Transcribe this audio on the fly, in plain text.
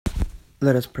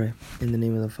Let us pray. In the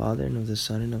name of the Father, and of the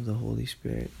Son, and of the Holy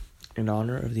Spirit, in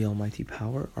honor of the almighty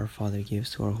power our Father gives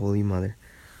to our Holy Mother.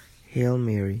 Hail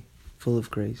Mary, full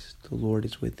of grace, the Lord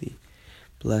is with thee.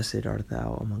 Blessed art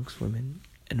thou amongst women,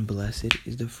 and blessed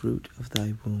is the fruit of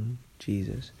thy womb,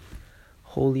 Jesus.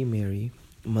 Holy Mary,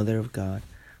 Mother of God,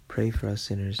 pray for us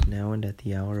sinners, now and at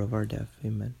the hour of our death.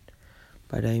 Amen.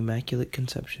 By thy immaculate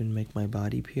conception, make my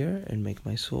body pure, and make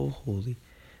my soul holy.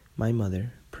 My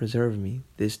Mother, preserve me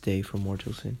this day from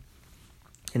mortal sin.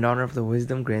 In honor of the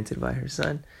wisdom granted by her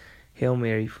Son, Hail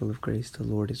Mary, full of grace, the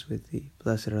Lord is with thee.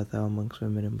 Blessed art thou amongst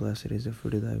women, and blessed is the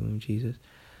fruit of thy womb, Jesus.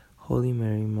 Holy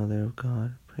Mary, Mother of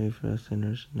God, pray for us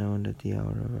sinners, now and at the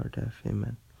hour of our death.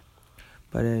 Amen.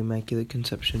 By thy immaculate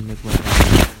conception, make my body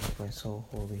pure, and make my soul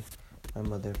holy. My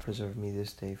Mother, preserve me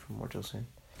this day from mortal sin.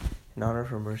 In honor of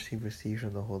her mercy received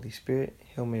from the Holy Spirit,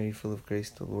 Hail Mary, full of grace,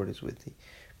 the Lord is with thee.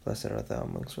 Blessed art thou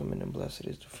amongst women, and blessed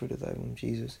is the fruit of thy womb,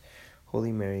 Jesus.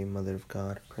 Holy Mary, Mother of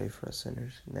God, pray for us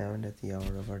sinners, now and at the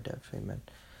hour of our death. Amen.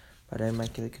 By thy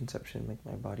immaculate conception, make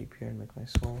my body pure, and make my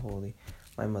soul holy.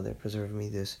 My Mother, preserve me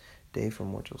this day from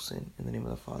mortal sin. In the name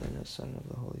of the Father, and of the Son, and of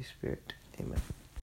the Holy Spirit. Amen.